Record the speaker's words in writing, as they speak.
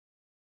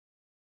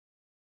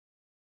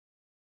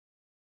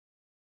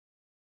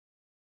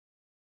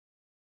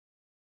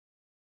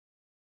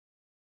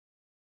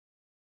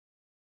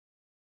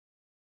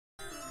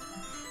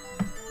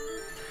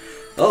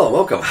Oh,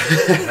 welcome.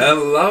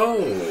 Hello.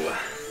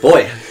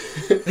 Boy,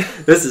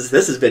 this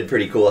has been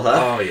pretty cool,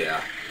 huh? Oh yeah.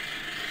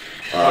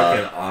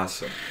 Fucking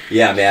awesome.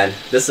 Yeah, man.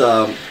 This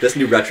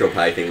new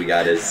RetroPie thing we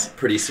got is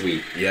pretty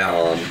sweet. Yeah.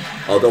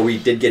 Although we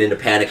did get into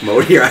panic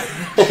mode here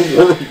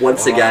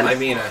once again. I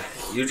mean,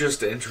 you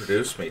just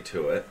introduced me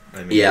to it.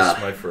 I mean, Yeah. This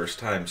is my first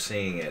time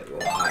seeing it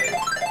live,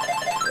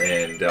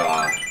 and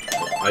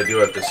I do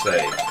have to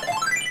say,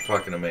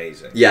 fucking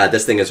amazing. Yeah,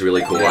 this thing is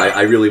really cool. Yeah.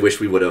 I really wish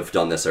we would have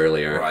done this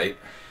earlier. Right.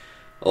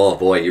 Oh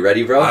boy, you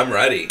ready, bro? I'm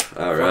ready.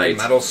 All right.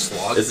 Metal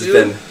Slug. This dude.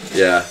 has been,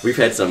 yeah. We've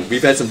had some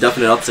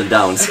definite ups and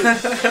downs.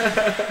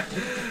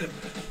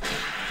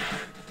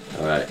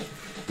 All right.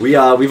 We've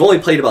only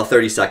played about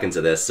 30 seconds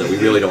of this, so we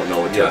really don't know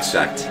what to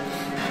expect.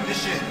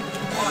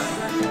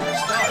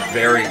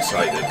 Very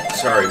excited.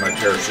 Sorry, my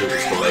parachute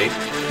was delayed.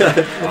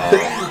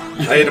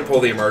 I had to pull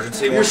the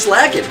emergency one. You're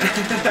slacking.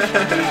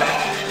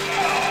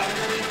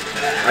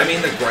 I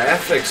mean, the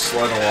graphics,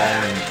 let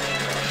alone,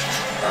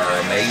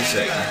 are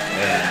amazing,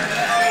 and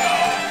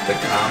the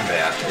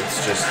combat,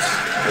 it's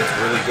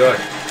really good.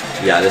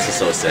 Yeah, this is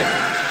so sick.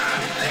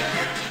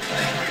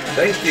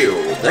 Thank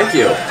you. Thank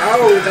you.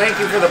 Oh, thank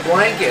you for the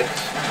blanket.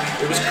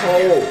 It was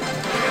cold.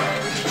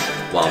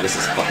 Wow, this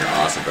is fucking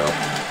awesome, bro.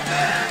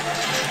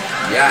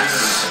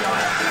 Yes.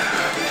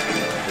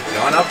 The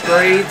gun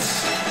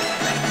upgrades.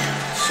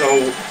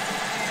 So,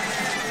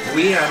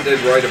 we ended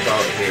right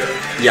about here.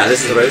 Yeah,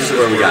 this is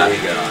where we got.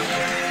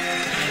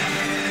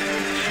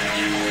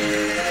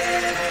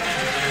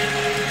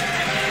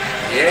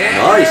 Yeah.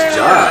 Nice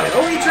job.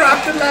 Oh, we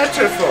dropped a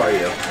letter for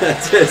you.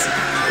 That's it.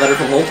 Letter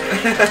from home.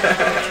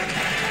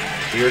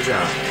 Dear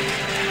John.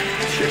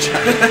 Dear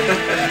John.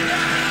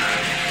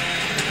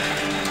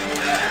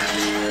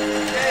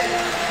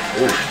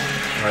 Ooh.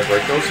 Can I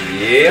break those?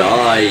 Yeah.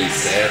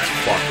 Nice. That's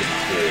fucking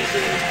cool,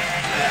 dude.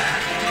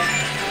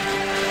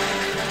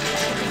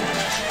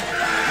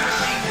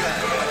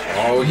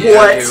 Oh yeah,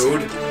 What?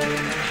 dude.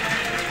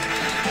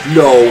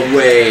 No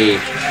way.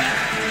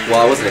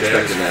 Well, I wasn't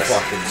expecting That's this.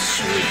 fucking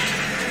sweet.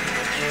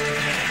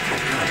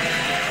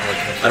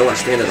 I don't want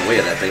to stand in the way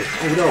of that thing.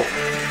 Oh no.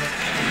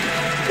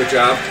 Good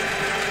job.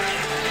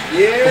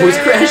 Yeah. Oh, he's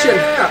crashing.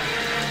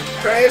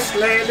 Crash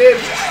landed.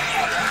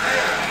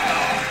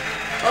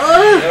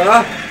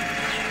 Ah!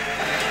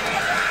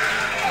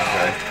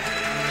 Okay.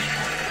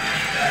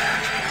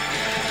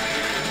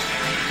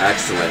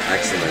 Excellent,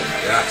 excellent.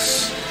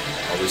 Yes.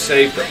 Oh, we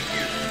saved them.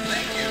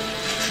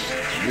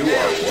 You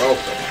are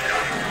welcome.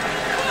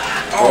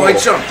 Oh, I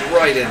jumped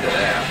right into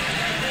that.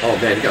 Oh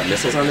man, you got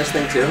missiles on this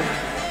thing too?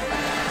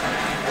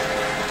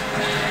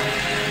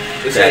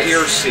 Is that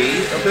your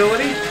C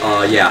ability?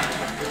 Yeah.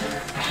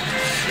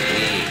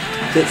 C.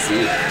 Hit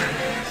C.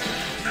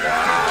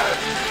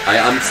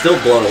 I'm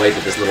still blown away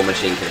that this little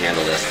machine can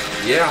handle this.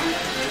 Yeah.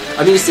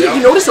 I mean,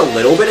 you notice a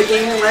little bit of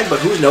gaming lag, but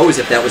who knows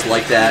if that was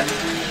like that.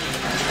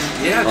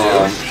 Yeah,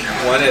 dude.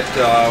 When it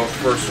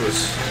first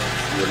was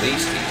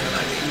released, even,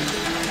 I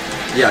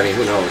mean. Yeah, I mean,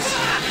 who knows?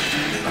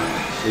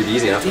 It'd be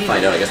easy enough to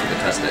find out. I guess we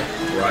could test it.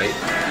 Right.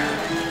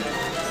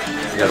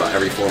 We got about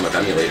every form of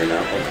emulator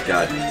now. Oh my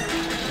god.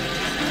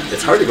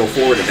 It's hard to go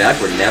forward and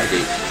backward and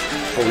navigate.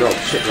 Oh no,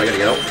 shit, do I gotta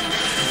get out?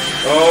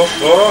 Oh.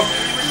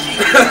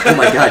 Oh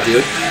my god,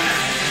 dude.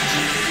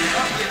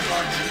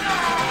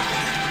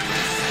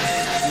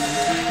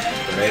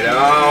 Grenade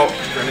out.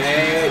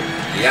 Grenade.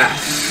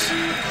 Yes.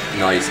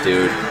 Nice,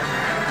 dude.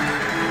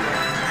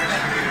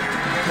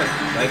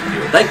 Thank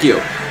you. Thank you.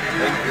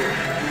 Thank you.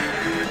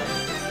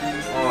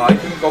 Oh, I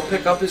can go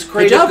pick up his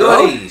crate Good job, of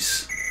bro.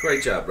 goodies.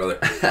 Great job, brother.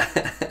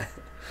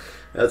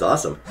 That's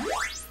awesome.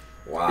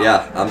 Wow.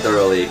 Yeah, I'm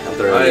thoroughly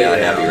happy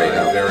right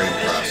now. I'm very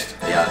impressed.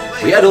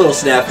 Yeah, we had a little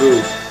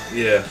snafu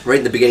Yeah. right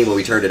in the beginning when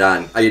we turned it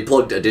on. I had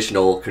plugged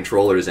additional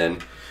controllers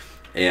in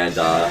and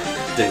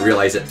didn't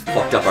realize it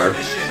fucked up our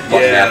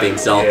button mapping.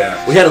 So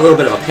we had a little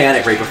bit of a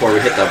panic right before we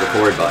hit the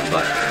record button.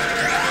 But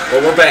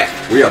well, we're back.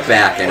 we are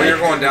back. And you're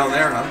going down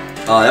there, huh?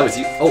 that was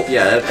you. Oh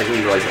yeah, I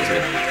didn't realize that was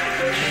me.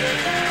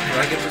 Can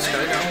I get this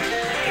guy down?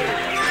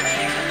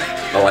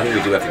 Oh, I think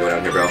we do have to go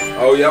down here, bro.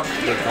 Oh, yep.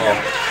 Good call.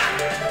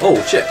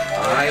 Oh shit.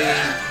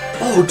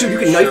 Oh, dude, you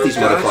can knife these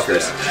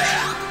motherfuckers.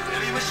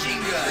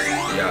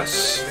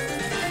 Yes.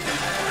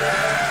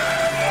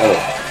 Oh,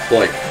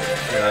 boy.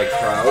 Can I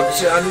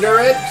crouch under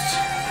it?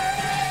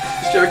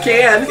 Sure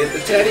can. Get the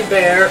teddy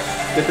bear.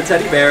 Get the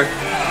teddy bear.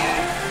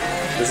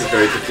 This is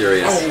very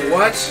precarious. Oh,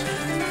 what?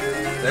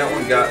 That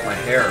one got my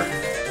hair.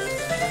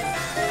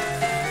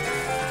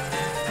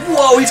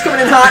 Whoa, he's coming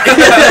in hot.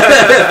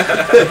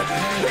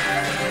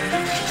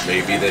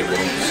 Maybe they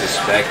won't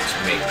suspect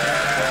me.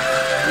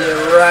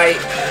 You're right.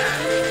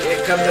 Here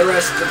come the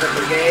rest of the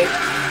brigade.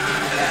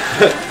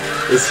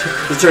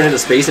 Let's turn into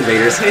Space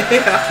Invaders.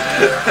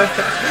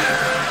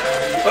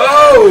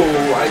 Oh,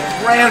 I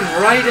ran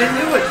right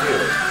into it,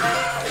 dude.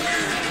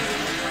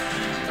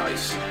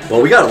 Nice.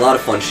 Well, we got a lot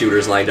of fun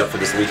shooters lined up for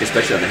this week,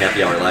 especially on the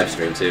happy hour live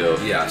stream too.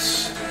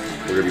 Yes.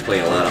 We're gonna be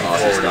playing a lot of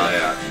awesome stuff.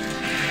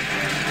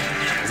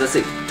 Does that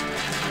say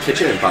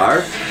kitchen and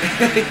bar?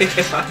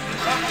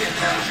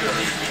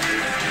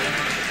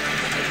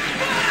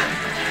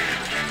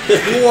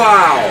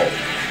 Wow.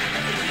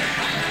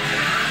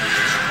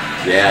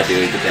 Yeah,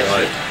 dude, get that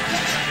shit.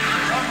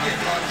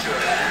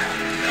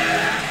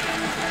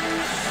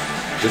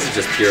 This is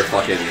just pure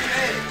fucking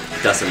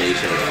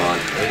decimation of fun.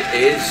 It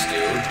is,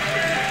 dude.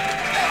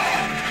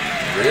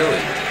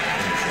 Really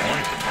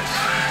enjoying this.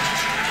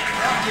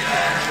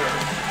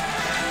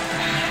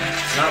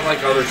 It's not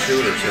like other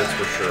shooters, that's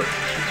for sure.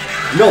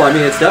 No, I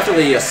mean, it's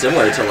definitely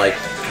similar to, like...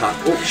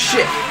 Oh,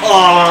 shit!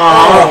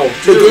 Oh!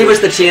 They gave us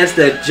the chance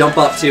to jump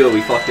up, too.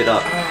 We fucked it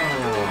up. Oh,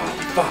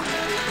 fuck.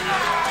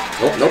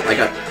 Oh, nope, I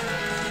got...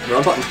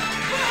 wrong button.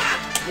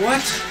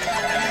 What?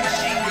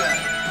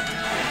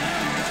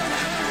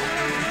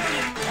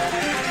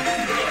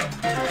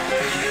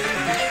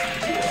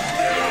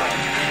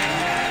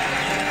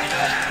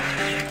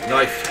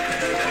 Knife.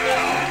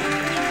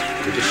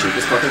 Did we just shoot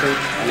this fucking thing?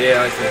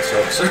 Yeah, I think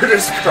so. So they're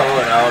just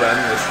crawling out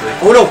endlessly.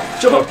 Oh no!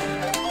 Jump up!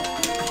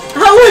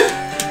 How?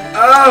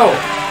 Oh!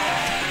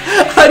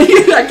 How do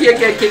you... I can't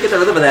get the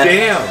rhythm of that.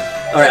 Damn!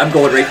 Alright, I'm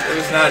going right... It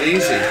was not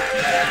easy.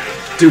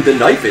 Dude, the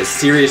knife is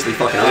seriously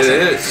fucking awesome.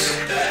 It is.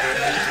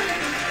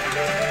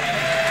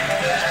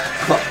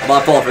 I'm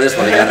not falling for this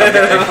one again. I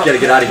gotta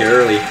get out of here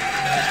early.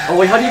 Oh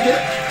wait, how do you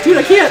get... Dude,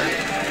 I can't!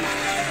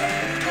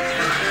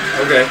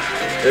 Okay.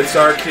 It's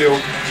our cue.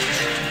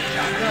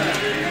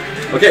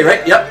 Okay,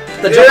 right?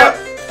 Yep. The jump up.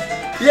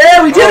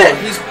 Yeah, we did it!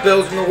 He's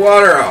building the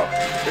water out.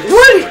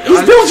 What?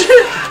 He's building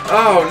it!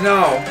 Oh,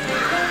 no.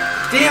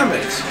 Damn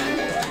it.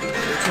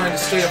 We're trying to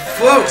stay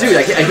afloat. Dude,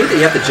 I hate that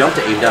you have to jump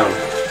to aim down.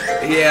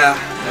 Yeah.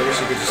 I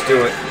wish you could just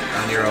do it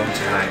on your own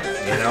time,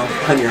 you know?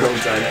 On your own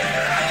time.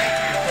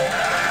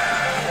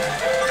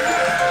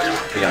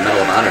 We got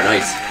Medal of Honor,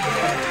 nice.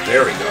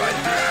 Very good.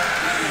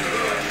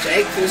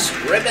 Take this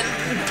ribbon.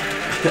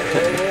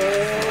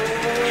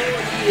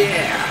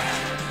 Yeah.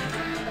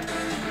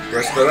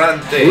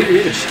 Restaurante.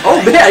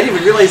 Oh man, I didn't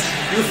even realize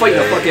you were fighting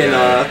a fucking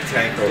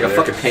tank over like a there.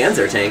 fucking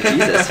Panzer tank.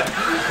 Jesus.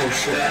 Oh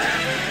shit.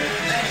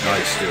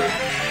 Nice, dude.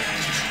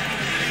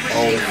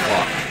 Oh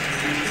fuck.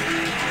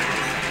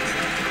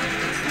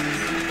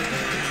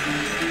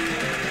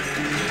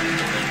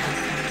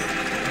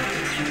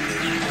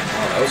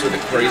 Oh, those are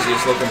the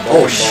craziest looking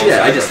bowling balls shit!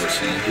 I've I just ever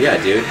seen.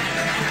 yeah, dude.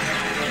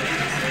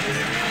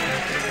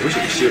 I wish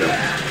you could shoot him.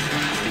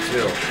 Me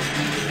too.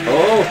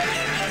 Oh.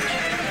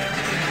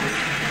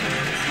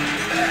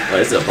 Oh,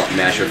 this is a button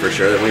masher for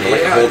sure. They won't even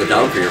let you hold it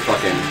down for your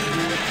fucking...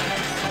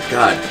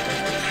 God.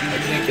 I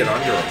can't get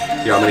under him.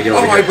 Here, I'm gonna get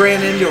over here. Oh, I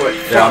ran into it.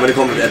 Yeah, I'm gonna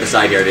come at the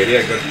side here, dude.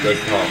 Yeah, good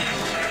call.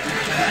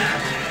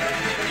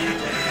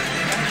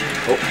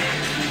 Oh.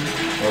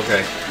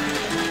 Okay.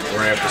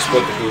 We're gonna have to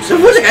split the goose.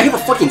 What, I have a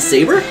fucking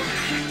saber?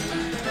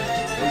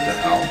 What the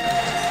hell?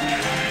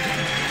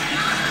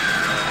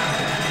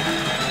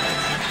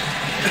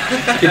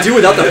 I can do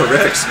without the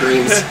horrific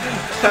screams.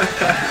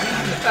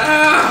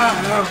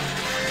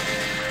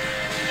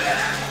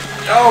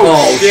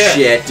 Oh,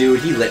 shit,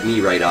 dude. He lit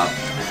me right up.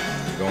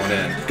 Going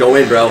in. Go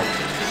in, bro.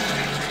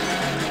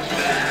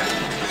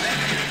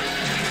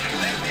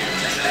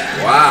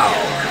 Wow.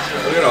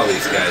 Look at all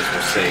these guys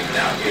we're saving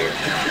down here.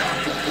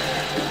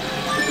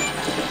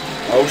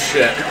 Oh,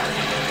 shit.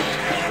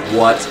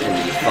 What in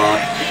the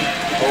fuck?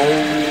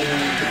 Oh.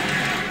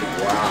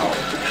 Wow.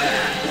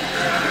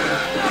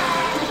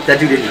 That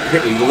dude didn't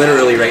hit me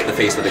literally right in the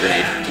face with a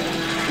grenade.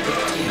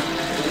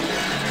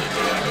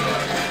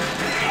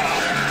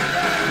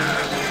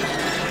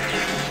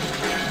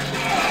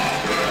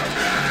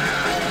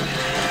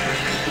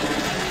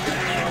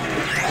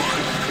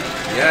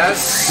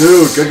 Yes.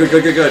 Dude,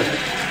 good.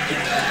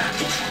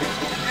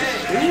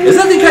 Isn't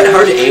that thing kind of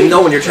hard to aim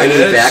though when you're trying to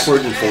move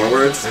backward and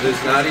forwards? It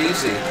is not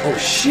easy. Oh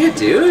shit,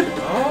 dude.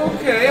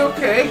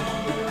 Okay.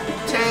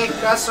 Take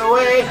us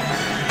away.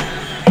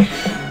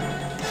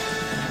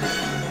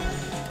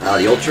 Ah,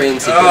 the old train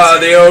sequence. Oh,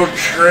 the old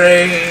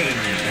train.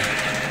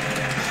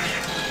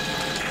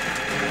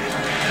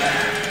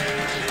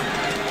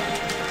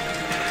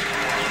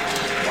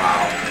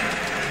 Wow.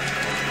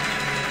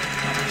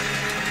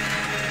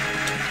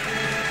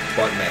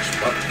 Button mash.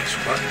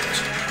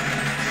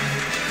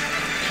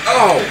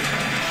 Oh!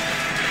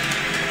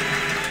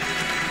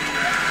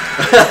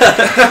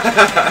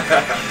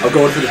 I'm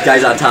going for the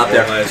guys on top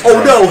there. Nice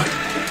oh no!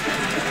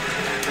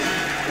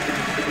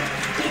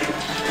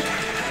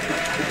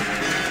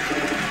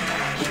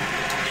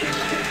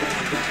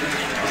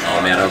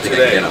 Oh man, I don't think I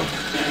can get them.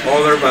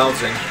 Oh, they're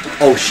bouncing.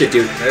 Oh shit,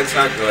 dude. That's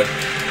not good.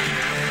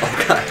 Oh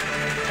god.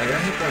 I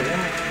got hit by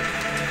one.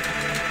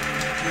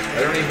 I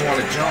don't even want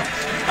to jump.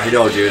 I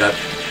know, dude.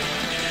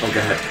 Oh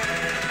god.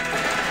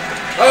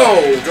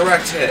 Oh,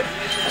 direct hit.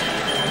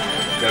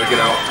 Gotta get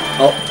out.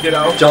 Oh, Get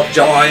out. Jump.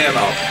 Oh, I am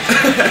out.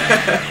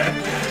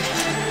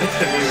 I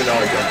didn't even know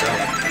I jumped out.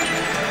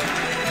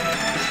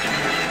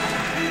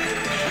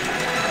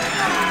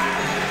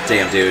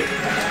 Damn, dude.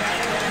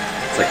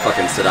 It's like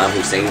fucking Saddam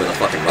Hussein with a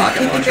fucking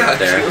rocket launcher out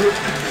there. Dude.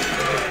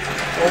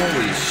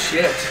 Holy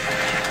shit.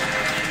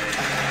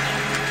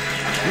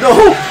 No!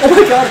 Oh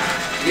my god!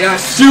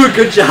 Yes. Dude,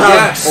 good job!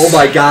 Yes. Oh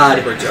my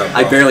god. Good job,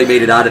 I bro. barely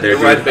made it out of there,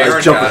 The dude. Red I Baron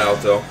was jumping. got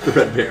out, though. The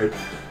Red Baron.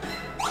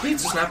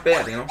 pizza's not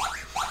bad, you know.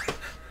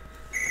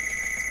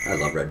 I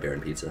love Red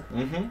Baron pizza.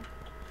 Mm-hmm.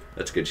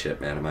 That's good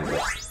shit, man.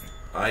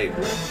 I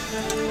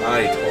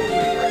totally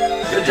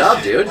agree. Good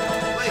job, dude.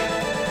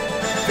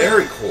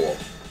 Very cool.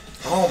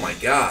 Oh my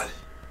god.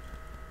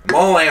 I'm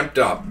all amped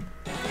up.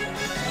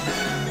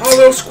 Oh,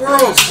 little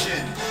squirrels!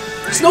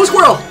 Snow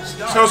squirrel!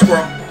 Snow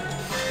squirrel.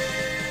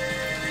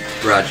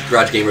 Garage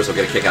gamers will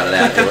get a kick out of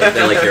that.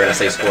 They like hearing us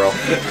say squirrel.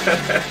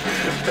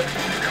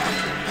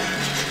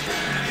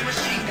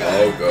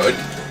 Oh, good.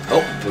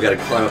 Oh, we gotta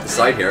climb up the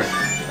side here.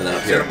 And then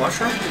up here. Is it a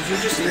mushroom? Did you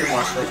just eat a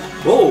mushroom?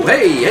 Whoa,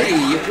 hey,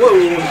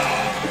 whoa!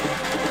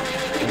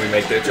 Can we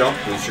make that jump?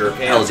 We sure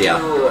can. Hells yeah.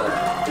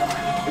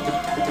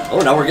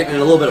 Oh, now we're getting a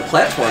little bit of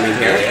platforming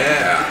here.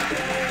 Yeah.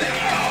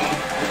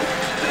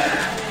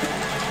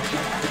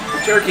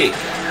 Turkey.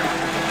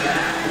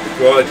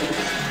 Good.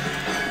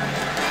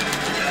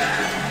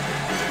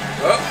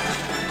 Oh.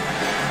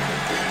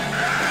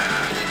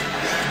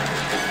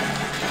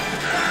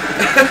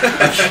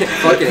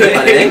 Fucking hit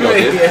on an angle,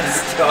 dude.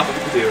 Yes, tough,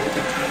 dude.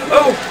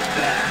 Oh!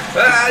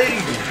 Ay.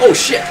 Oh,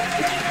 shit!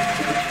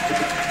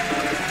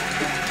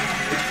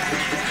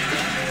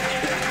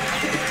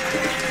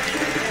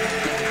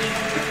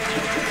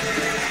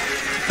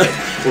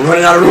 We're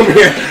running out of room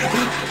here.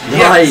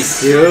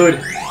 Nice, dude.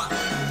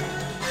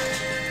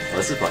 Oh,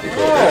 this is fucking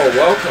cool. Oh,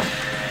 welcome.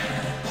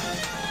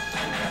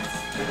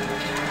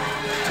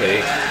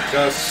 Take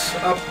us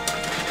up.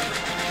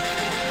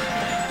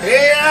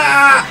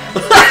 Yeah!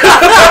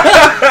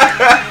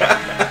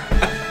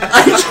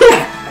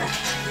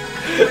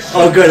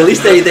 Oh, good. At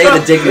least they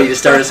had the dignity to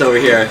start us over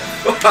here.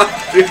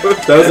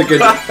 That was a good.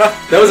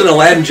 That was an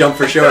Aladdin jump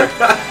for sure.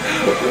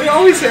 We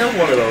always have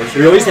one of those.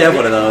 We always have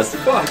one of those.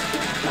 Fuck.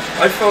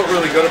 I felt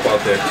really good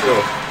about that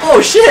too.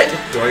 Oh shit!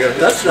 Do I gotta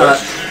hit That's the not.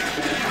 switch?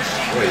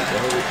 Wait,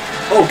 what are we...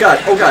 Oh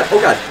god! Oh god! Oh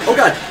god! Oh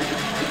god!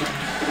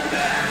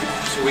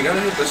 So we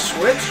gotta hit the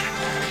switch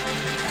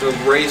to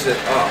raise it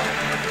up.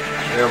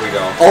 There we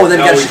go. Oh, then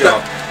now we we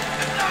jump.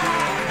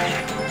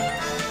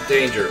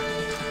 Danger.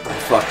 Oh,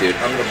 fuck, dude.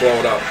 I'm gonna blow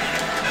it up.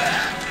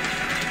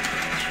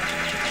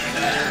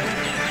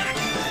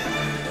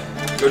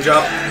 Good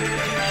job.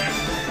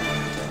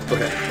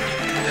 Okay.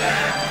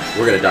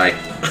 We're gonna die.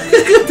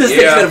 This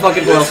thing's gonna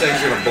fucking blow. This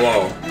thing's gonna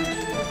blow.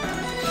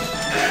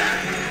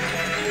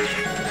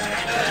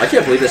 I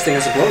can't believe this thing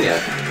hasn't blown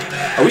yet.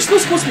 Are we still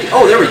supposed to be?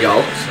 Oh, there we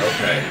go.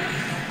 Okay.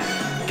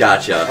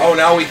 Gotcha. Oh,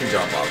 now we can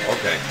jump up.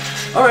 Okay.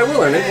 Alright, we're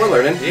learning. We're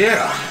learning.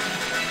 Yeah.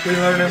 We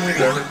learning. we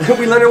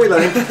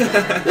learning.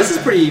 This is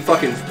pretty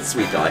fucking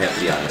sweet, though, I have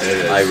to be honest. It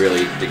is. I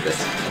really dig this.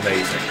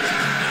 Amazing.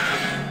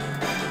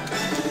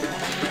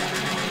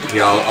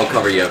 Here, I'll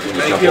cover you when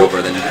you jump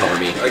over, then you cover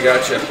me. I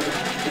gotcha.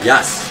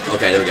 Yes.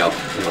 Okay, there we go.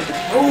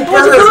 Oh, it's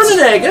a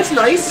bird egg. That's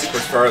nice.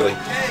 Where's Farley?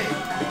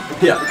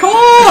 Yeah. Come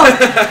on!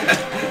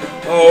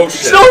 Oh,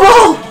 shit.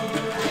 Snowball!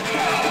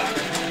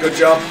 Good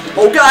jump.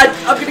 Oh, God.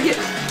 I'm gonna get...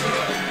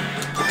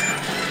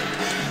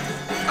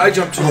 I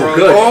jumped too early.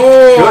 Good.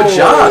 Oh, good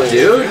job,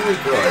 dude. Very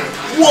good.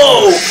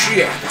 Whoa!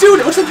 Shit. Dude,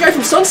 it looks like the guy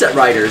from Sunset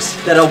Riders.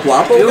 That El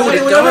Guapo Dude, guy.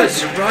 it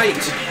does. You're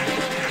right.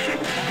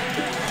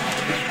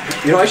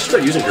 You know, I should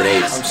start using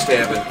grenades. I'm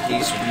stabbing.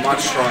 He's much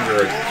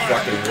stronger at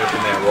fucking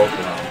whipping that rope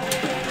around.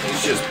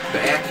 He's just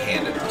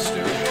backhanding us,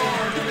 dude.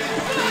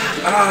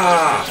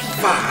 Ah,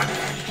 fuck.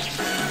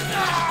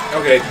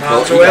 Okay,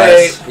 bombs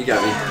away. You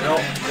got me.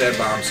 Nope, dead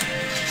bombs.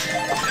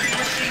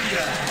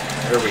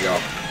 There we go.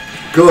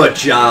 Good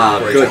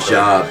job. Great Good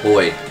job, job,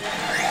 boy.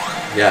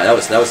 Yeah, that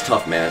was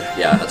tough, man.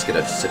 Yeah, let's get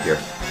a sip here.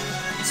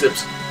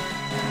 Zips.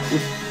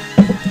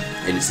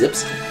 Any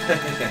zips?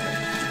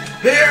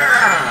 Here!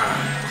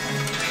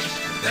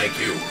 Thank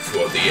you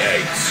for the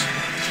eggs.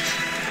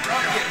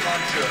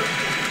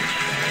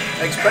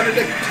 Thanks,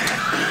 Benedict.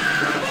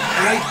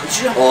 I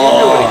jumped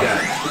into it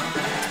again.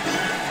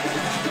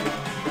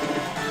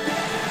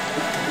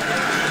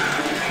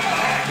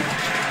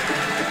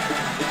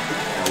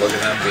 Oh, look at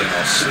them being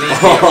all sneaky.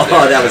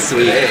 Oh, that was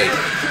sweet. Hey.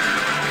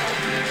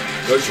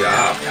 Good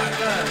job.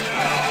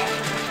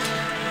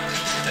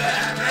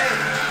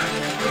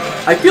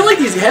 I feel like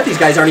half these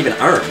guys aren't even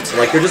armed.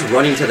 Like, they're just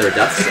running to their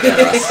deaths at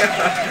us.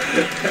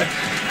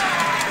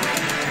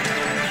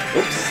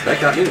 Oops, that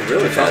got me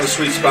really We found the fast.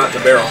 sweet spot in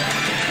the barrel.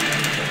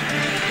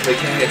 They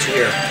can't get you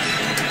here.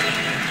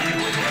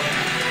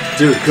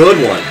 Dude, good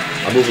one.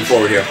 I'm moving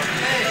forward here.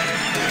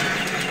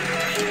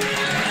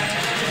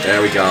 There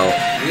we go.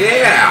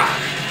 Yeah!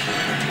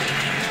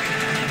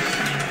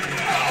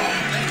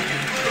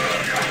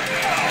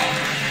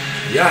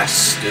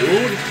 Yes,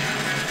 dude.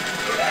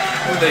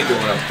 What are they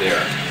doing up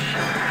there?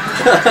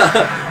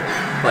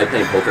 Probably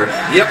playing poker.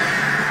 Yep.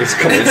 Just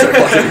coming in and start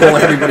fucking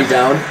pulling everybody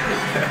down.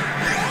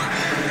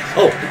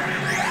 Oh.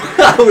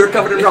 We were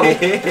covered in rubble.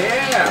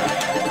 Yeah.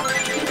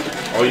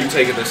 Oh, you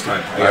take it this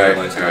time. Alright.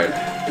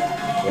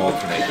 We'll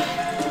alternate.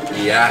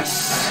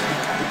 Yes.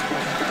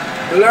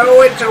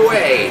 Blow it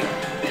away.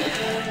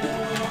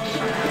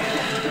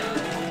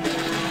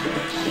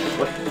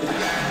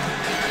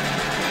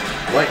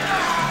 What?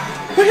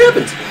 What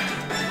happened?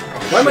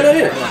 Why am I not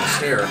in it? I'm on the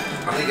stair.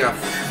 I got...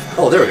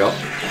 Oh, there we go.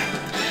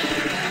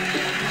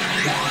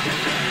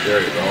 There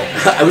you go.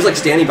 I was like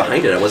standing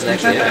behind it. I wasn't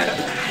actually in it. I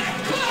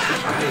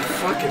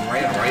fucking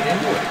ran right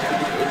into it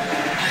again, dude.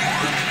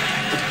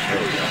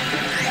 There we go.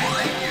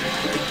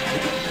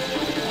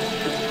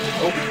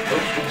 Oh,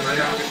 right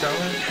out, get down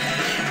there.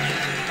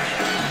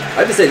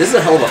 I have to say, this is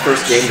a hell of a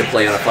first game to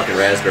play on a fucking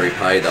Raspberry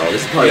Pi, though.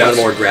 This is probably one of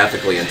the more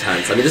graphically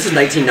intense. I mean, this is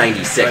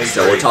 1996,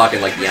 so we're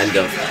talking like the end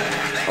of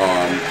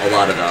a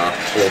lot of the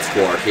old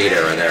school arcade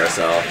era there,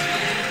 so...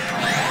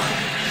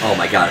 Oh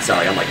my god,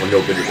 sorry, I'm like, well, no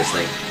good at this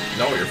thing.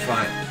 No, you're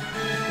fine.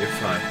 You're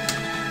fine.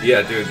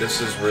 Yeah, dude, this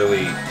is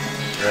really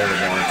one of the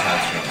more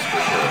intense ones, for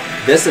sure.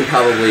 This and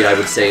probably, I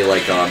would say,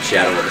 like,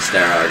 Shadow of the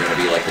Star are going to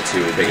be, like, the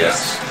two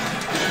biggest. Yes.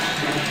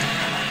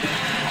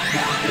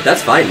 But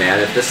that's fine, man.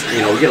 If this,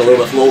 you know, we get a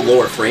little bit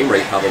lower frame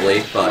rate,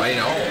 probably, but... I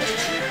know.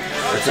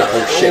 It's not,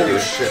 oh, shit,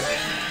 dude. Shit.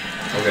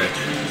 Okay. I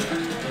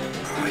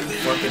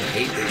fucking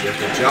hate that you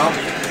have to jump.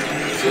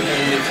 It's the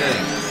only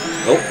thing.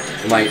 Oh,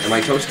 am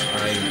I toast?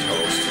 I'm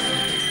toast.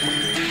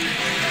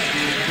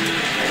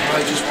 Oh, I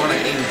just want to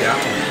aim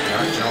down,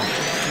 not jump.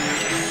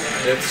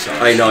 It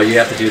sucks. I know, you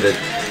have to do the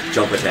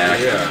jump attack.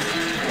 Yeah.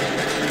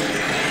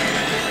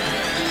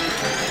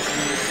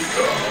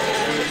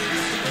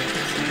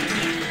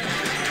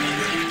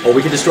 Oh,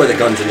 we can destroy the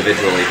guns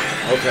individually.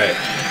 Okay.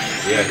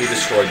 Yeah, he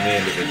destroyed me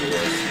individually.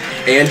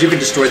 And you can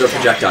destroy their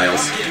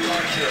projectiles.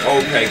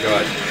 Okay,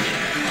 good.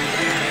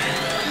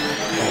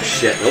 Oh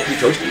shit, nope, he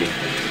toasted me.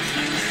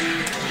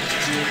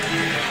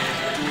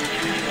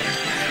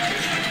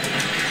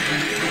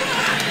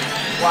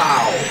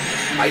 Wow.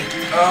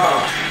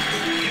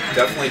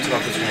 Definitely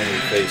toughest one we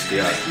faced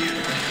yet.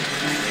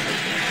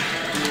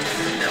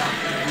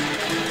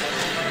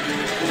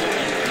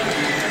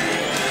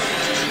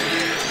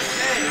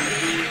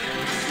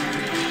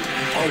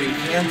 Oh, you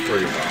can throw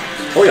your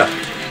bombs. Oh yeah.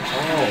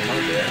 Oh, my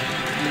bad.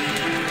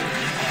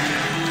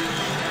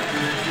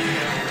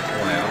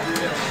 Wow.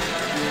 Yeah.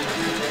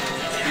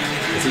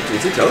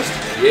 Is he toast?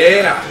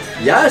 Yeah.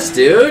 Yes,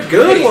 dude.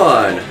 Good Hey.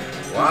 one.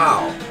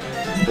 Wow.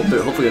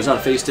 Hopefully there's not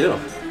a phase 2.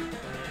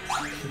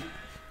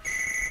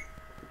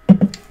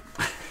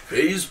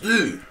 Phase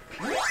 2.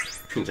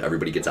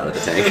 Everybody gets out of the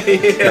tank.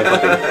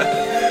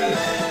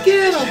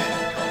 Get him.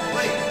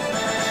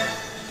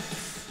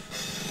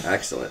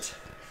 Excellent.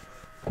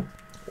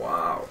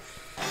 Wow.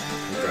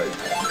 Okay.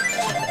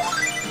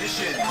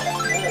 Mission 4.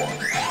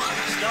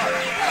 Start.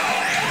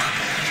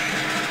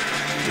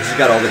 This has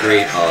got all the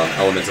great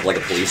elements of like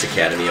a police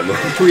academy a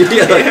movie.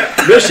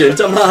 Like, mission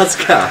to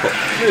Moscow.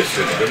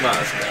 Mission to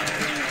Moscow.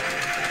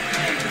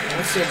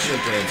 What's that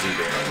chimpanzee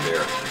doing up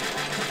there?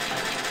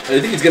 I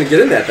think he's gonna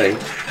get in that thing.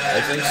 I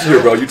think so. Here,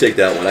 bro, you take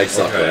that one. I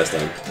sucked Okay. last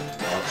time.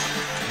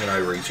 Can I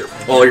reach it?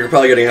 Oh, you're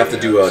probably gonna have to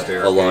do a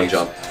long Staircase.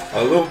 jump.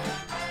 A little.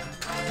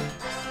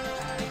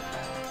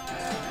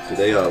 Do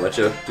they let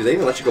you? Do they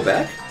even let you go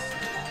back?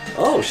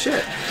 Oh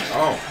shit!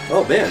 Oh.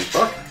 Oh man,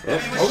 fuck.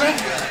 Oh, Okay.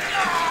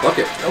 fuck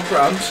it. No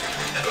problems.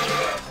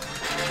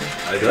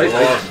 I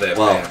love that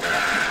wow. banner. Or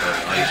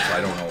knife.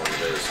 I don't know what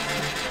it is.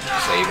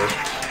 Saber.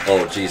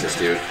 Oh Jesus,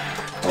 dude.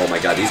 Oh my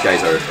god, these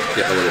guys are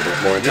getting a little bit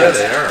more Yeah, intense.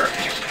 they are.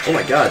 Oh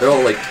my god, they're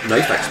all like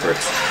knife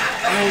experts.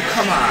 Oh,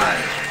 come on.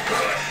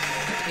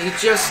 He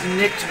just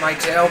nicked my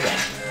tailbone.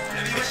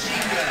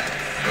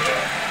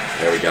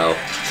 There we go.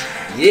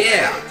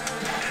 Yeah.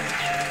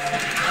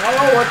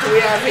 Oh, what do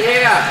we have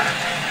here?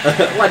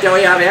 What do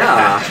we have here?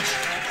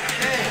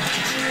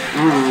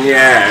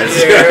 Yes.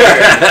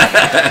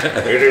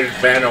 It has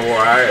been a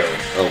while.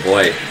 Oh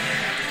boy.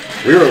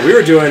 We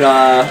were doing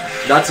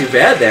not too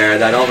bad there,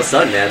 and then all of a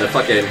sudden, man, these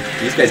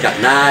guys got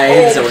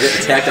knives, and we're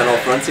getting attacked on all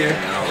fronts here.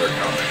 Now they're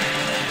coming.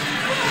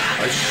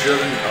 I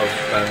shouldn't have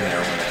been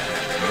there when it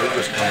happened. They're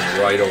just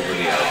coming right over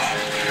the edge.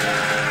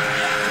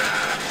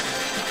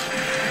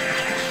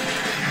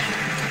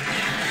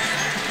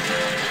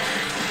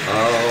 Oh, I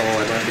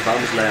don't have any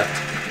bombs left.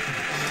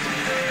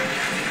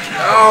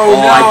 Oh,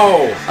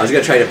 no! I was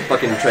gonna try to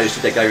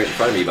shoot that guy right in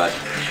front of me, but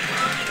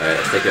alright,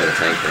 let's take out the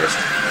tank first.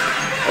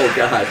 Oh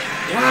god.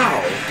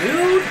 Wow,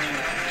 dude.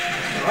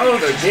 Oh,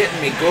 they're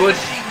getting me good.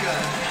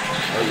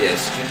 Oh,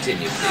 yes,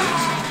 continue,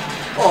 please.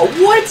 Oh,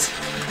 what?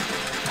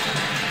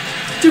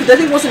 Dude, that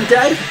thing wasn't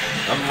dead?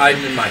 I'm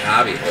hiding in my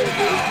hobby hole, dude.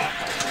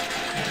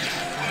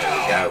 There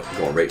we go. I'm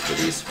going right for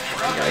these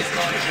guys.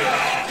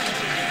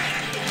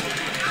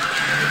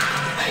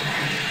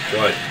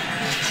 Good.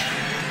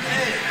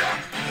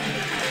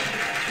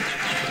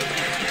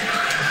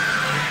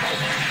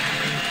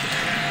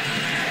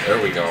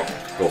 There we go.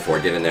 Go for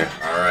it, get in there.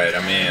 Alright,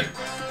 I'm in.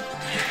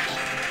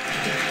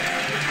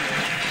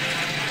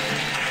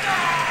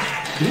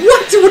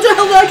 What? What the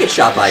hell did I get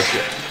shot by?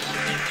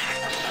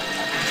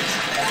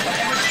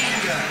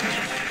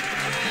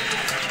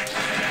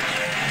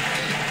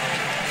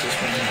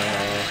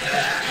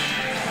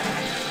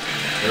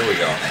 There we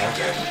go.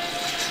 Okay.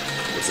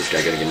 What's this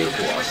guy gonna give me?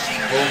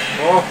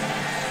 Oh,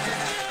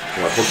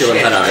 Come on, poke your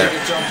little head out of I there. had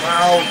to jump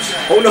out.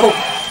 Oh no!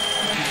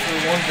 For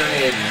one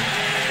grenade.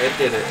 It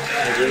did it.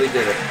 It really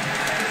did it.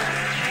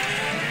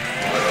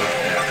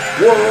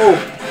 Whoa!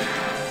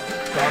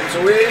 Bombs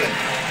away.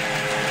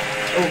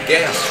 Oh,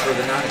 gas for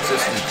the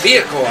non-existent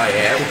vehicle I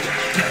have.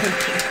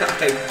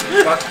 I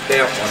fucked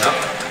that one up.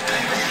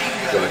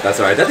 Good. That's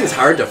alright. That thing's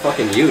hard to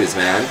fucking use,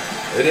 man.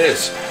 It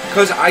is.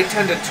 Because I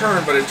tend to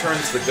turn, but it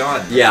turns the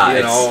gun. Yeah,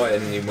 you know,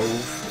 and you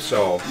move,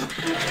 so...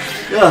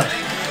 Yeah.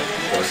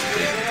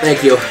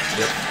 Thank you.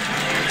 Yep.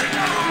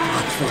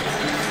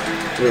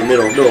 We're in the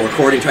middle of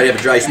recording, trying to have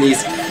a dry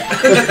sneeze.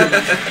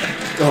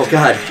 Oh,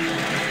 God.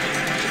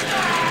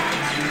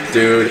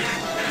 Dude.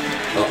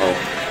 Uh-oh.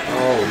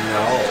 Oh,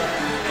 no.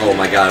 Oh,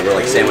 my God. We're,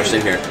 like, sandwiched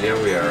in here. Yeah,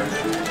 we are.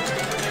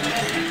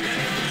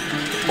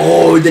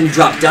 Oh, then you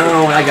drop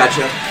down. I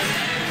gotcha.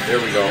 There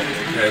we go.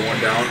 Okay, one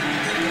down.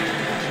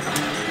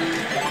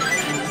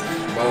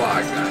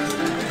 Balagna.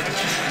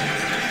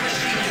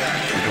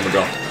 I'm coming,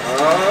 bro.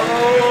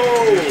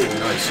 Oh,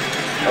 nice.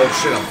 Oh,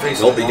 shit, I'm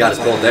facing... Nope, you got us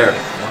both there. Wow.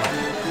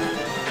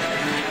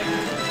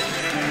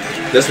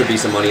 This would be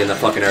some money in the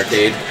fucking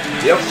arcade.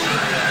 Yep.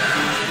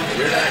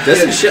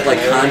 This and shit like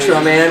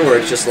Contra, man, where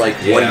it's just like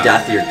one Yeah.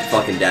 death, you're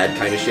fucking dead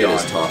kind of shit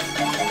is tough.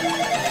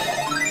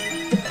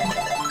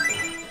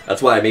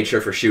 That's why I made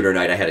sure for Shooter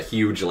Night I had a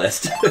huge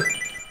list.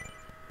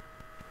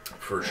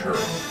 For sure.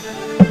 Mission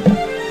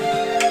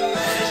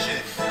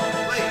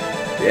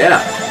complete.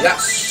 Yeah.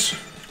 Yes.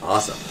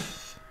 Awesome.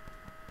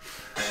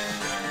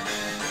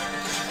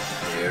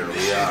 Here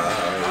we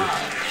are.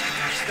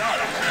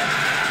 Start.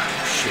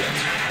 Shit.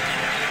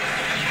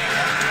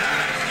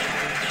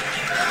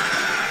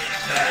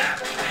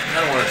 I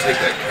don't want to take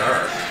that car.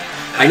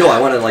 I know, I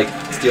want to like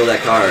steal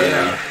that car and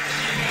Yeah.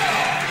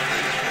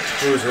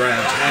 Cruise around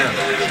town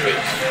a little bit.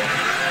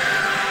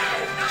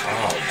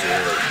 Oh,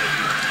 dude.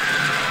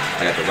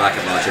 I got the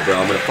rocket launcher, bro.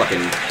 I'm gonna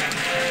fucking...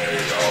 There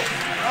you go.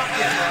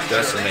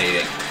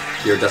 Decimating.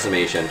 Your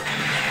decimation.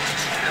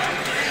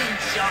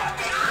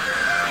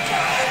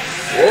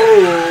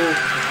 Whoa!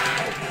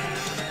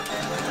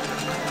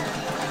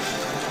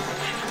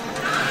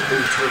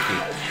 Ooh, turkey.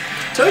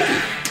 Turkey!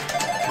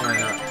 Why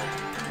not?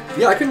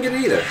 Yeah, I couldn't get it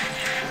either.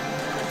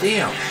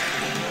 Damn.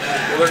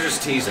 Well, they're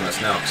just teasing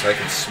us now because I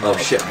can smell Oh,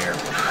 it shit. from here.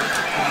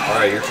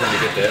 Alright, your turn to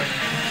get that.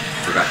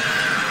 Forgot.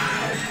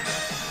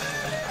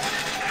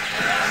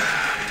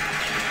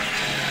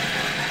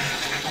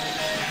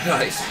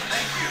 Nice.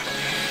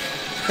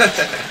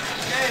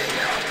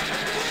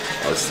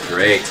 Oh, this is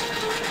great.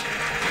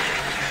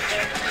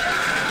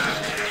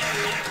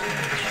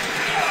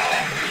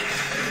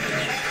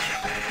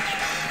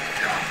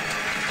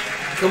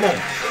 Come on.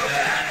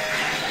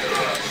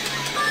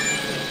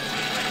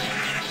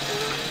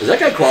 Is that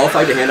guy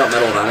qualified to hand out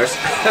Medal of Honors?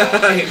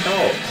 I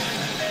know.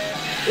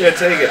 Yeah,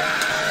 take it. I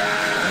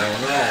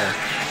don't know.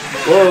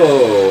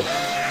 Whoa.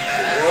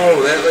 Whoa,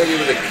 that lady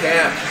with the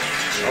cap.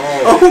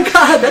 Oh, Oh,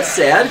 God, that's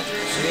sad.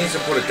 she needs to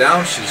put it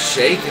down. She's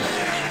shaking.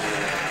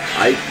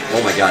 Oh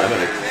my God, I'm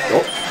gonna...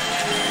 Oh.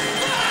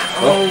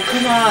 Oh,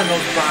 come on.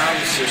 Those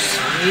bombs are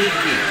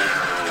sneaky.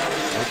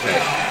 Okay.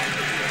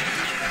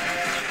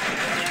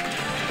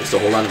 I still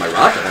hold on to my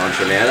rocket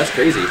launcher, man. That's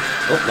crazy.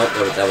 Oh, nope,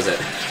 that was it.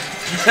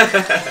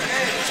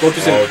 Spoke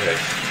too soon. Oh, okay.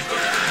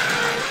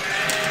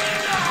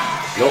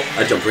 Nope,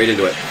 I jumped right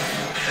into it.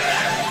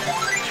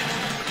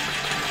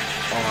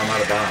 Oh, I'm out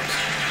of bombs.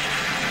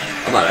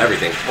 I'm out of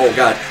everything. Oh,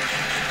 God.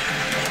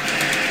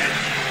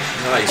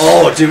 Nice.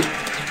 Oh, dude.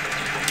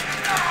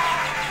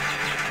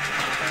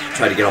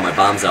 Try to get all my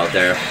bombs out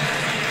there.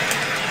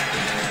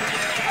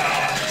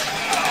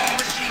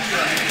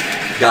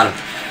 Got him.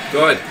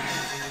 Good.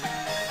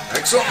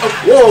 Excellent. Oh,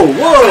 Whoa,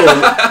 whoa!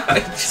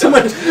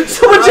 someone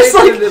just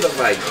like... into the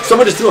mic.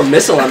 Someone just threw a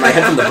missile on my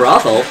head from the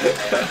brothel.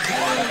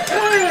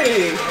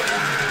 Hey!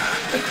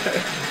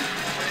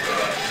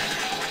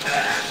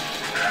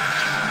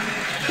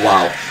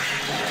 Wow.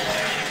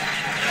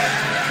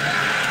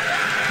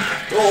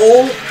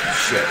 Oh,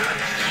 Shit.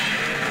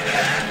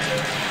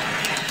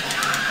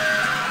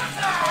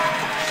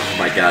 oh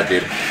my God,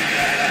 dude.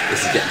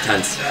 This is getting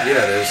tense.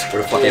 Yeah, it is.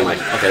 Where the fuck am I?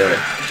 Okay, there we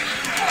go.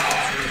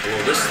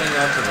 Blow this thing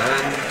up and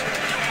then...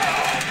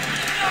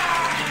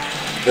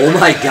 Oh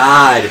my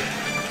God.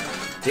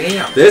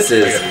 Damn. This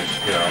is... I gotta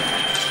get out.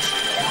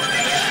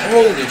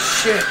 Holy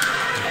shit.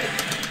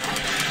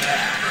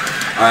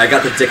 Alright, I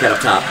got the dickhead up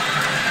top.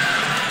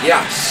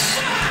 Yes.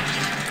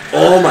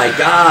 Oh my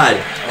God.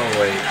 Oh,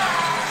 wait.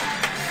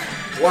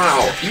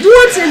 Wow.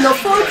 What in the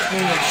fuck?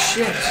 Holy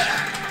shit.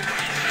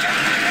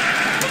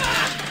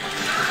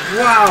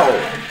 Wow.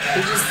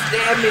 They just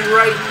stabbed me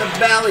right in the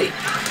belly.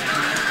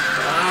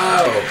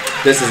 Wow.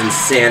 This is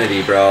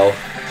insanity, bro.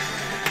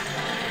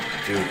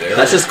 Dude, they're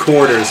That's just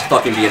quarters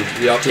fucking being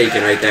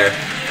taken right there.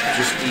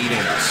 just eating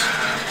us.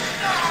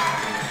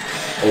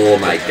 Oh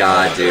my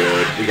God, dude.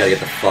 We gotta get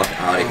the fuck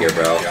out of here,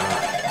 bro. Oh,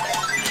 God.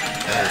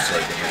 That was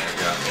like a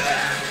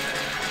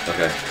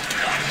Okay.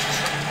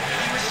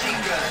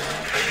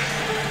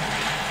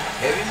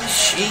 heavy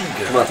machine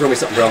gun. Come on, throw me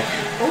something, bro.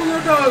 Oh, no,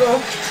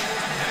 doggo.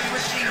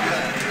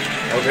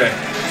 Okay.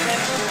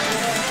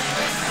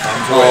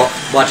 Oh,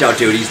 watch out,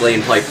 dude. He's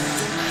laying pipe.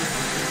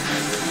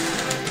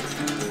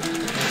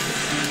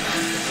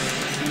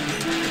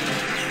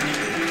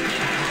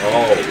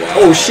 Oh, wow.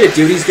 Oh shit,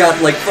 dude, he's got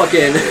like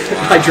fucking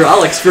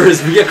hydraulics for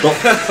his vehicle.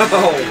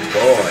 Oh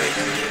boy.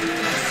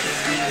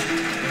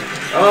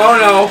 Oh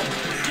no.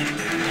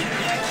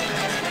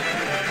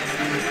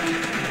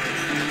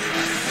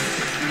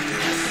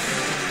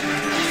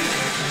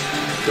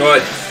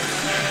 Good.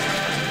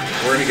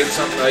 We're gonna get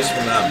something nice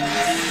from them.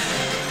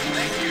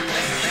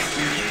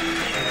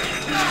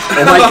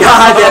 Oh my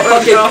god, that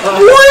fucking... No.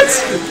 What?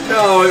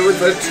 No, it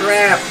was a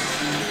trap.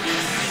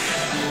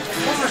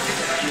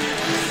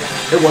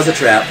 It was a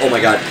trap. Oh my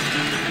god.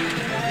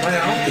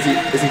 Well,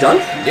 Is he done?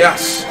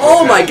 yes. Oh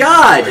Okay. my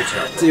god! Great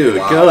job. Dude,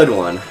 Wow. good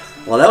one.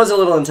 Well, that was a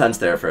little intense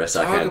there for a Talk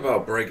second.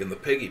 about breaking the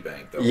piggy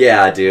bank, though.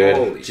 Yeah, dude.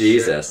 Holy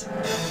Jesus.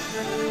 Mission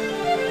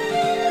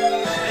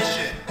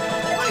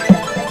complete.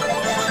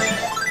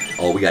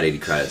 Oh, we got 80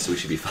 credits, so we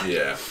should be fine.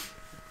 Yeah.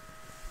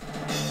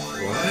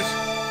 What?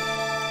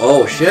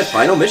 Oh shit,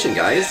 final mission,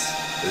 guys.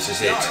 This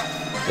is it.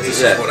 This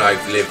is it. what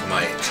I've lived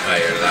my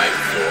entire life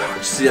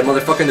for. See that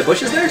motherfucker in the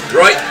bushes there?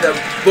 Right in the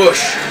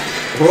bush.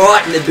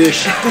 Right in the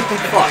bush.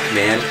 Fuck,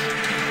 man.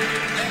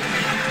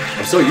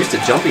 I'm so used to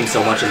jumping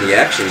so much in the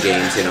action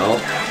games, you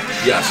know?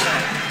 Yes.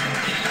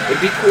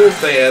 It'd be cool if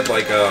they had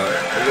like a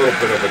little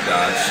bit of a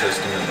dodge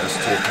system in this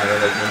too, kind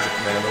of like Ninja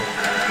Commando.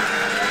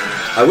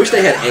 I wish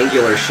they had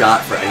angular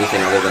shot for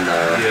anything other than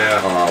the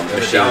And the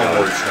machine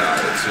downward gun. shot.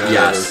 It's the only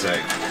Yes. other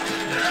thing.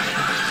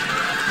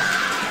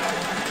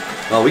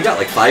 Well, we got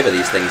like 5 of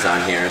these things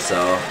on here, so...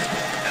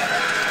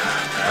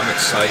 I'm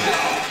excited.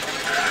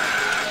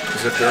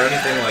 Because if they're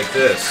anything like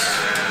this,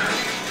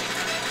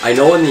 I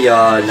know in the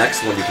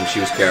next one you can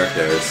choose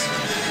characters.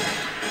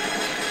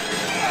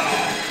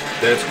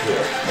 that's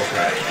cool.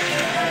 Okay.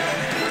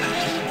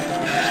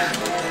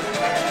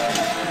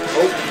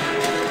 Oh,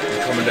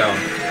 I'm coming down.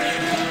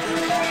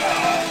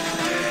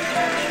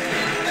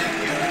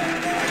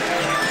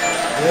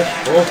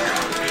 Oh.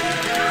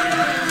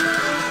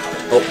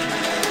 Oh,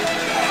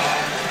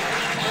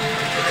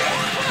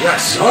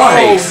 Yes.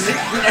 Nice. Oh,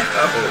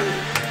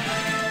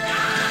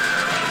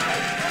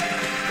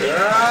 no.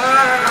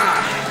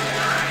 Ah.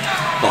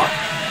 fuck.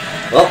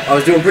 Well, I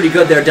was doing pretty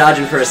good there,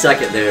 dodging for a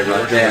second there,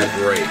 We're but doing man.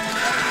 great.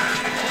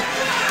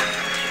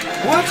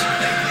 What?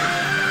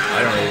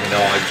 I don't even know.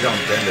 I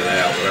jumped into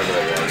that, whatever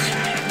it was.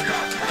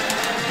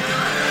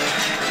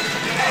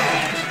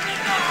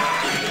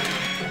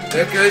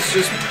 That guy's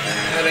just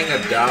petting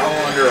a doll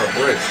under a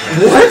bridge.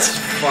 Man. What? It's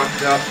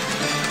fucked up.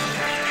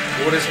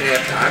 What is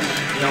happening?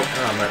 No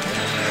comment.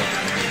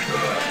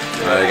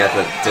 Alright, I got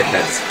the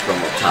dickheads from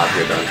up top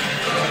here done.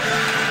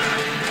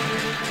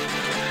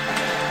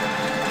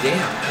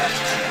 Damn.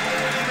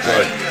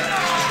 Good.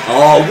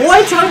 Oh,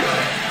 what?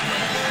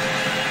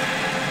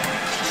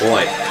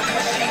 Boy.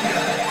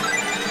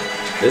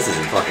 This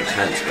isn't fucking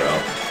tense, bro.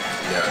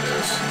 Yeah, it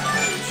is.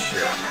 Holy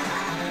shit.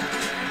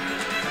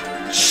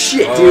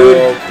 Shit, dude.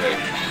 Okay.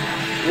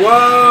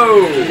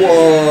 Whoa!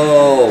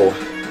 Whoa.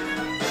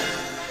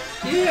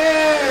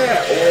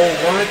 Yeah! Oh,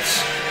 what?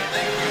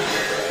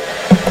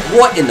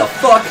 What in the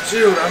fuck?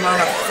 Dude, I'm on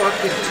a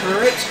fucking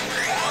turret?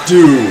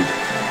 Dude.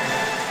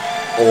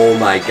 Oh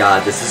my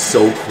god, this is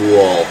so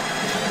cool.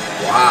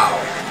 Wow.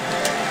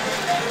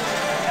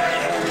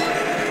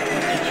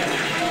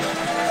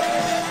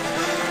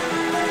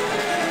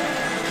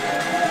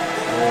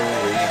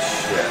 Holy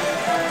shit.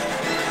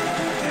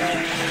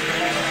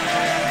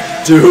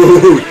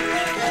 Dude.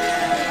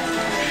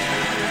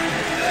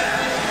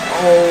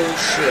 Oh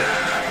shit.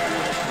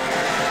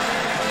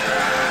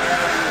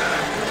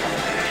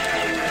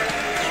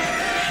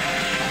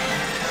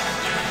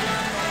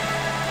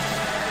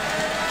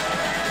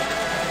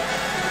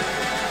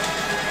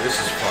 This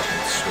is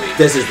fucking sweet.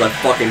 This is the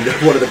fucking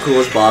one of the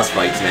coolest boss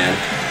fights, man.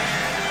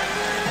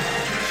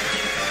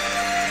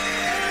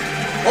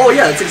 Oh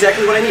yeah, that's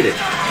exactly what I needed.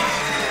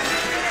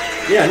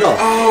 Yeah, no.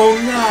 Oh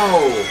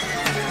no!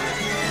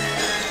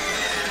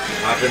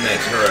 Hop in that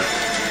turret.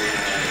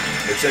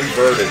 It's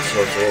inverted,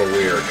 so it's a little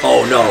weird.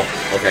 Oh no.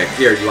 Okay,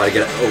 here, you wanna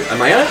get it? Oh,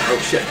 am I on it? Oh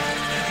shit.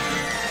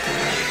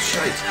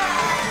 Shite.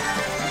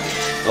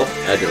 Oh,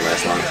 that didn't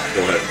last long.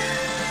 Go ahead.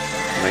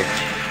 Am I...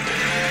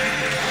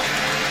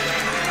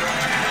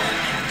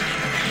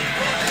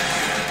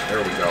 There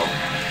we go.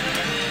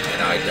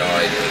 And I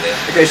died with it.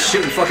 That guy's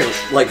shooting fucking,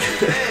 like,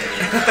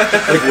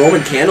 like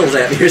Roman candles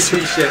at me or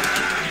some shit.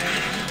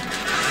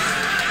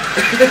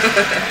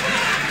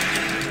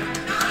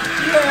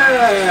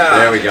 Yeah!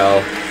 There we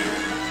go.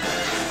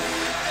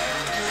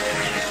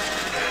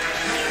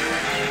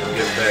 I'm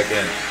getting back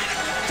in.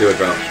 Do it,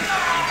 bro.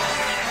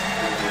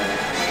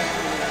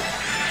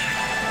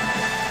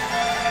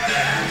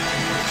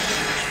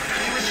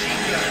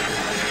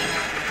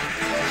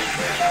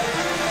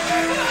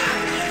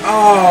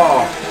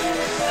 Oh!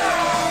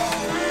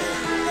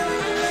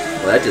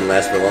 Well, that didn't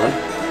last for long.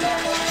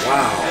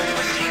 Wow.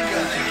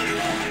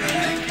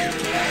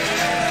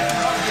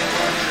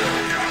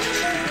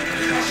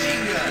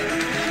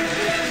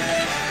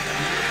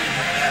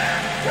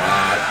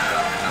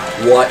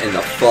 What in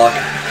the fuck?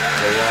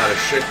 There's a lot of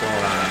shit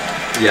going on.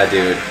 Yeah,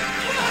 dude.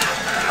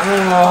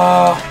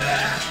 Oh!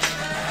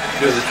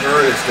 Dude, the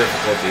turret is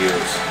difficult to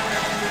use.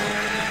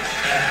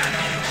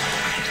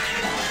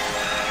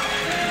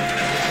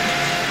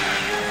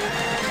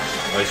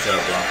 Nice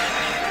job, bro.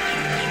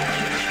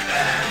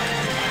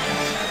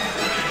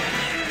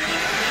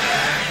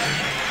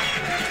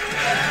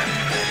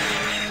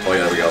 Oh yeah,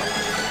 there we go.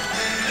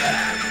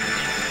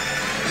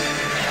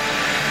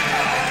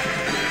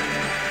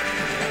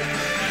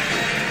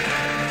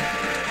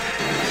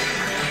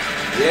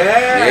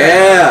 Yeah!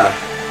 Yeah!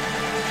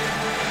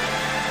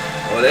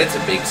 Oh, that's a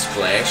big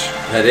splash.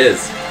 That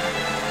is.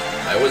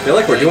 I I feel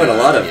like we're doing a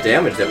lot of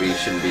damage that we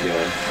shouldn't be doing,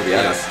 to be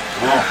honest.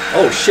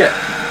 Oh shit!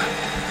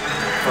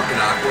 Fucking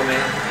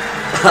Aquaman.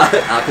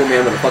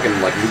 Aquaman with a fucking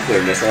like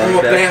nuclear missile on Oh,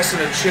 a his back. bass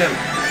and a chimp.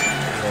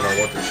 I don't know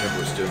what the chimp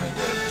was doing,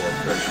 but poor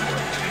fish.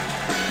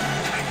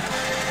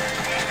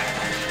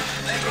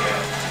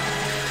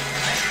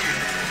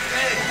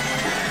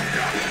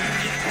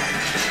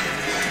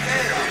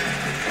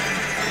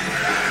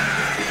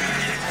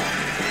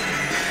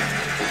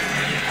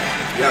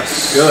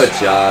 Yes. Good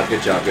job,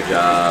 good job, good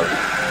job.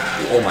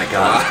 Oh my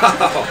god.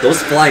 Wow.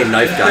 Those flying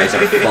knife guys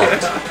are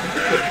fucked.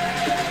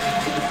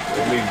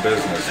 I mean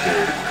business,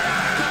 dude.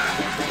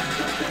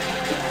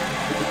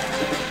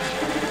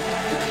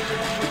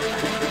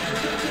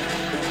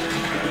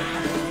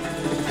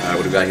 Alright,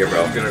 what do we got here,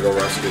 bro? I'm gonna go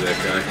rescue that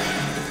guy.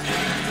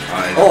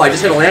 Oh, I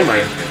just hit a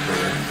landmine.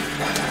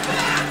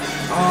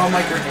 Oh,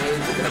 my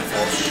grenades are gonna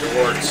fall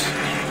short.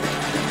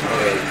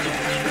 Okay.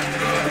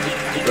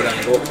 Good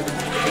angle.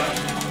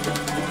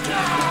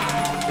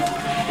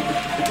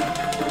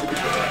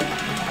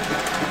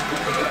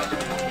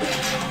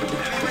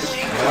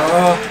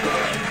 Oh.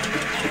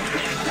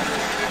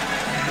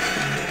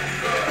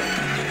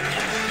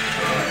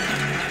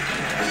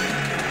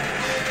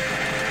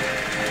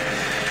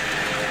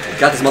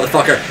 Got this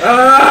motherfucker.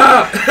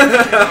 Ah!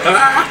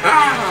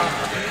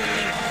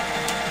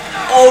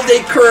 Oh,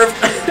 they curved.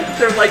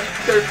 they're like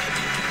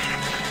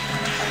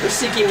they're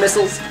seeking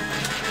missiles.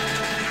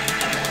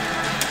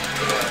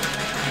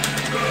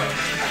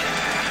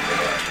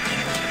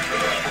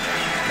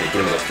 Hey, get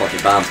him with those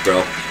fucking bombs,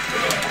 bro.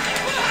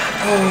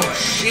 Oh,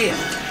 shit.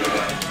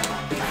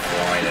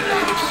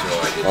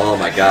 Oh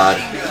my god.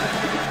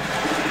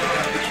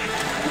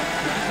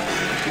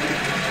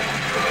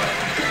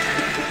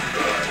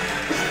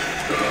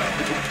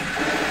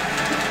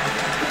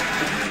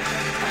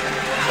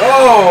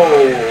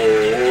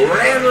 Oh,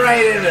 ran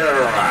right into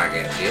the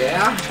rocket,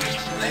 yeah?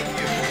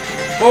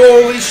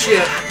 Holy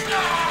shit.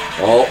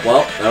 Oh,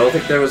 well, I don't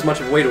think there was much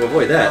of a way to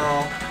avoid that.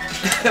 No.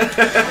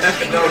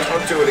 No,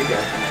 don't do it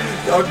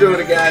again. Don't do it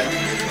again.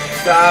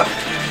 Stop.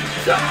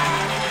 Stop.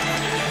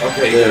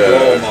 Okay, you can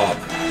blow him up.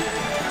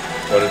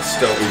 But it's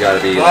still... You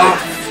gotta be Oh,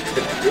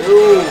 like,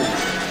 dude.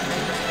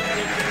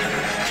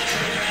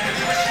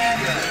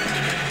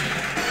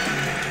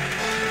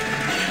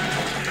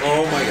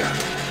 Oh my god.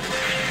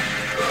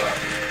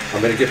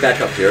 I'm gonna get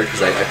back up here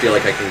because I feel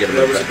like I can get him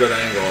That up was a there. good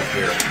angle up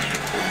here.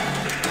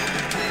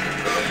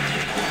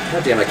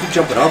 God damn, I keep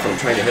jumping off and I'm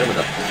trying to hit him with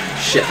a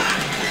shit.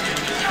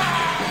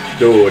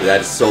 Dude,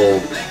 that is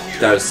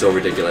so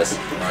ridiculous.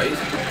 Right?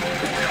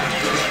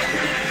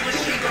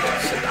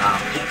 Sit down.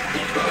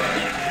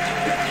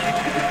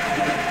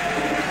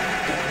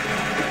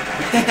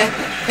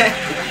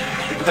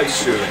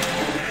 Nice shooting.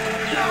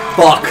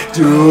 Fuck,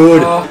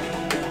 dude. Oh,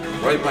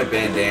 right my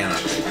bandana.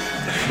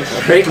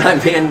 Break my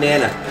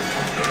bandana.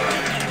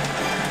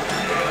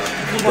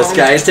 This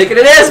guy is taking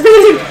an ass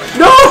beating.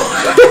 No!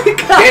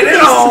 Get it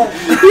on!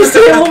 He's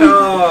damn homie.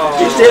 No.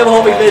 He's damn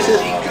homie mission.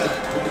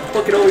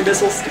 Fucking homie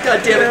missiles.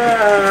 God damn it.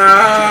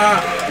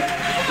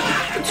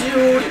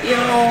 Dude, you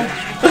know.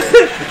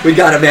 We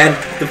got him, man.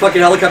 The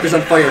fucking helicopter's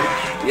on fire.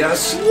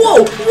 Yes.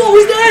 Whoa! What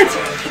was that?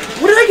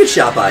 What did I get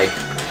shot by?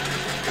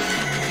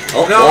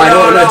 Oh, No, well, I know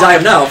no, I'm gonna no. die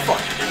of now.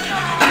 Fuck.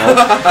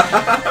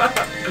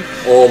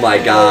 No. Oh my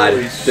god.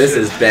 Holy This shit.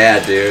 is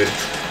bad, dude.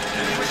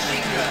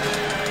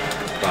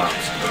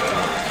 Bombs.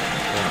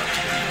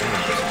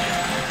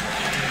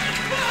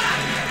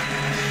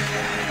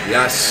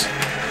 Yes.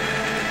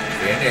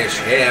 Finish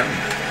him.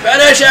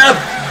 Finish him!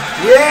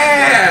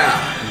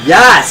 Yeah!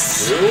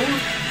 Yes! Dude.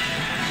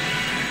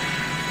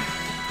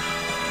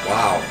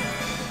 Wow.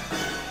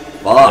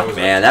 Fuck,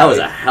 man. That was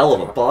a hell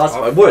of a boss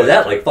fight. What is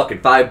that, like fucking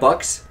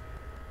 $5?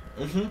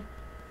 Mm-hmm.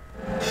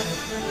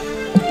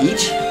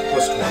 Each?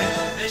 Plus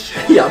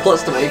 20. Yeah,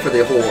 plus 20 for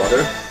the whole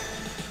other.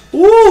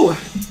 Woo!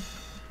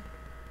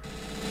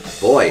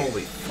 Boy.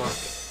 Holy fuck.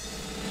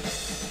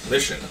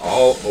 Mission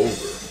all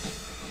over.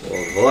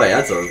 Oh boy,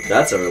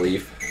 that's a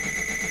relief.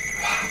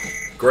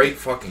 Great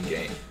fucking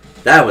game.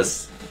 That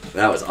was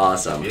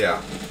awesome.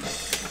 Yeah.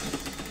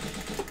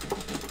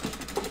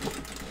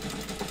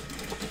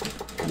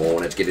 Come on,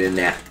 let's get it in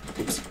there.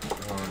 Oops.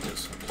 Oh, I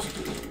guess I'll just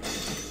do...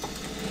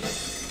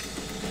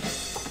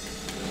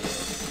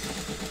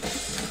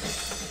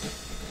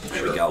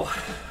 There we go.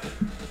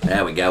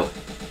 There we go.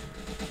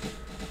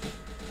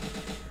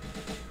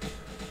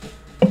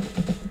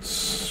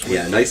 Sweet.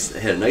 Yeah, nice.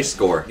 Had a nice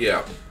score.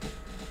 Yeah.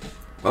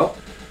 Well,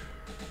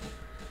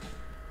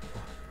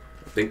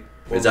 I think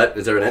is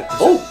there an end?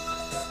 Oh,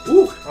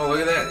 ooh. Oh, look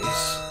at that.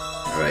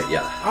 All right,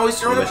 yeah. Oh, he's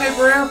throwing a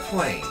paper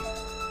airplane.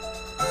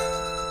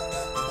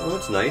 Oh,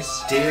 that's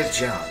nice. Dear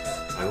John,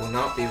 I I will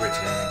not be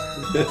returning.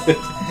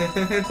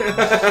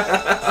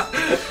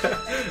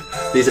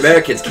 These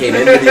Americans came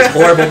in with these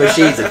horrible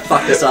machines and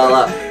fucked us all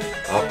up.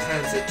 Our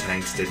panzer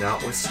tanks did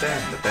not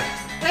withstand the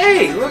battle.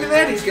 Hey, look at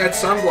that. He's got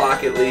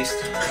sunblock at least.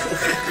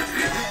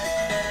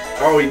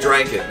 Oh, he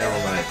drank it. Never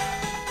mind.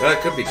 Well, it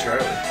could be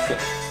Charlie.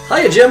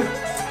 Hiya, Jim.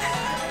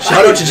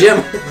 Shout out to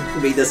Jim. Who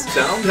made this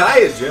Sound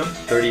hiya, Jim.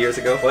 30 years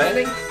ago.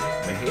 Planning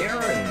my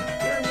hair and...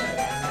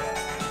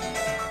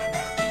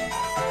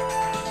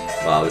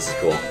 Wow, this is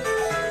cool.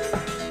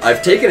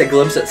 I've taken a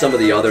glimpse at some of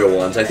the other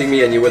ones. I think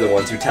me and you were the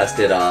ones who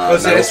tested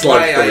Metal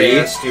Slug 3. I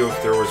asked you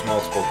if there was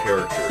multiple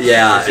characters.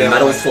 Yeah, and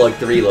Metal Slug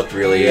 3 looked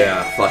really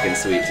fucking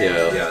sweet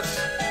too. Yes.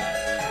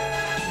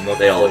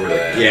 They all look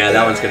really. Yeah,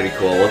 that one's gonna be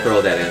cool. We'll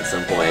throw that in at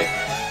some point.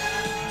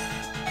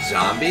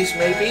 Zombies,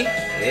 maybe?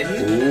 In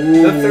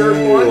Ooh, the third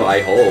one?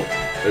 I hope.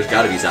 There's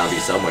got to be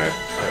zombies somewhere. I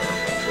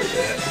remember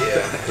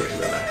that.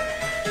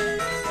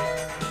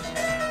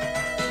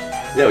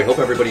 Yeah, we hope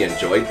everybody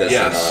enjoyed this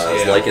and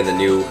is liking the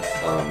new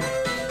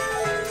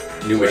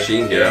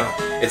machine here.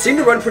 Yeah. It seemed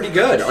to run pretty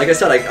good. Like I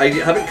said, I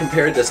haven't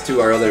compared this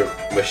to our other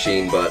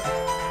machine, but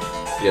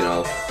you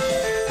know,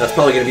 that's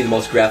probably going to be the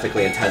most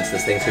graphically intense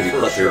this thing's going to be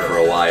put through for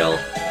a while.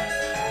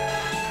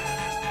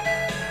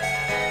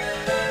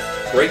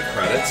 Great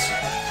credits.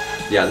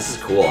 Yeah, this is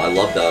cool. I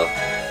love the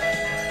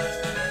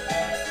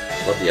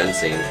end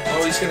scene.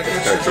 Oh, he's gonna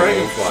catch the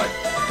dragonfly.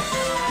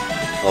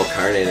 Oh,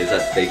 carne, is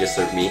that they just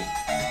serve meat?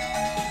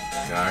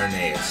 Carne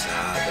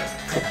asada.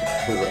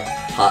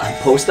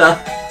 Posta?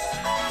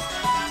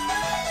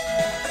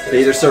 They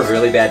either serve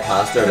really bad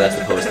pasta or that's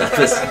the post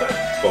office.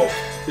 Both.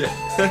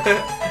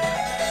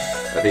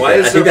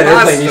 I think that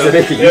airplane needs to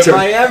make a in U-turn.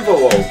 my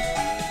envelope?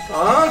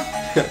 Huh?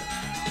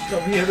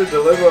 Come here to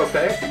deliver a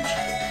package?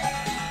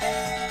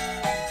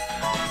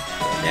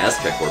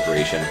 Nazca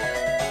Corporation.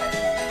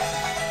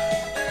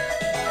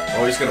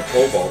 Oh, he's gonna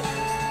pole vault.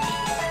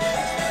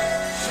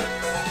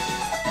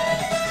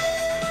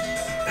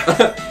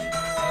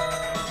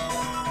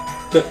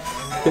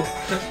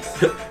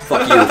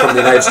 Fuck you from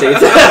the United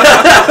States.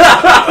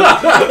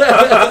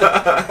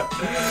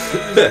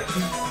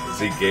 As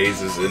he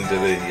gazes into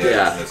the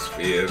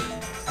atmosphere.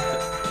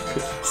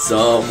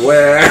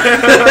 Somewhere.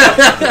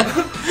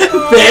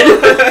 Ben?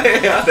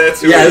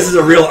 This is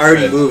a real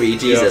arty movie.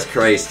 Jesus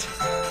Christ.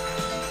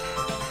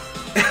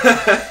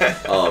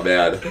 Oh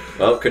man.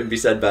 Well, couldn't be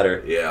said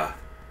better. Yeah.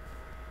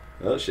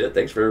 Oh shit,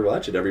 thanks for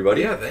watching,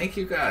 everybody. Yeah, thank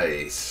you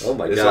guys. Oh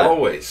my god. As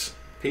always,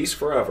 peace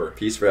forever.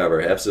 Peace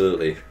forever,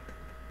 absolutely.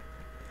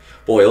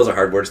 Boy, those are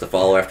hard words to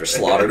follow after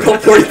slaughtering all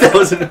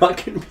 40,000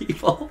 fucking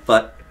people,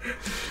 but...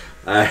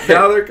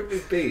 now there can be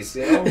peace,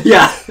 you know?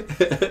 Yeah.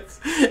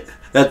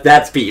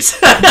 That's peace.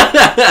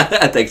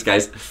 Thanks,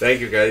 guys.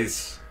 Thank you,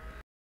 guys.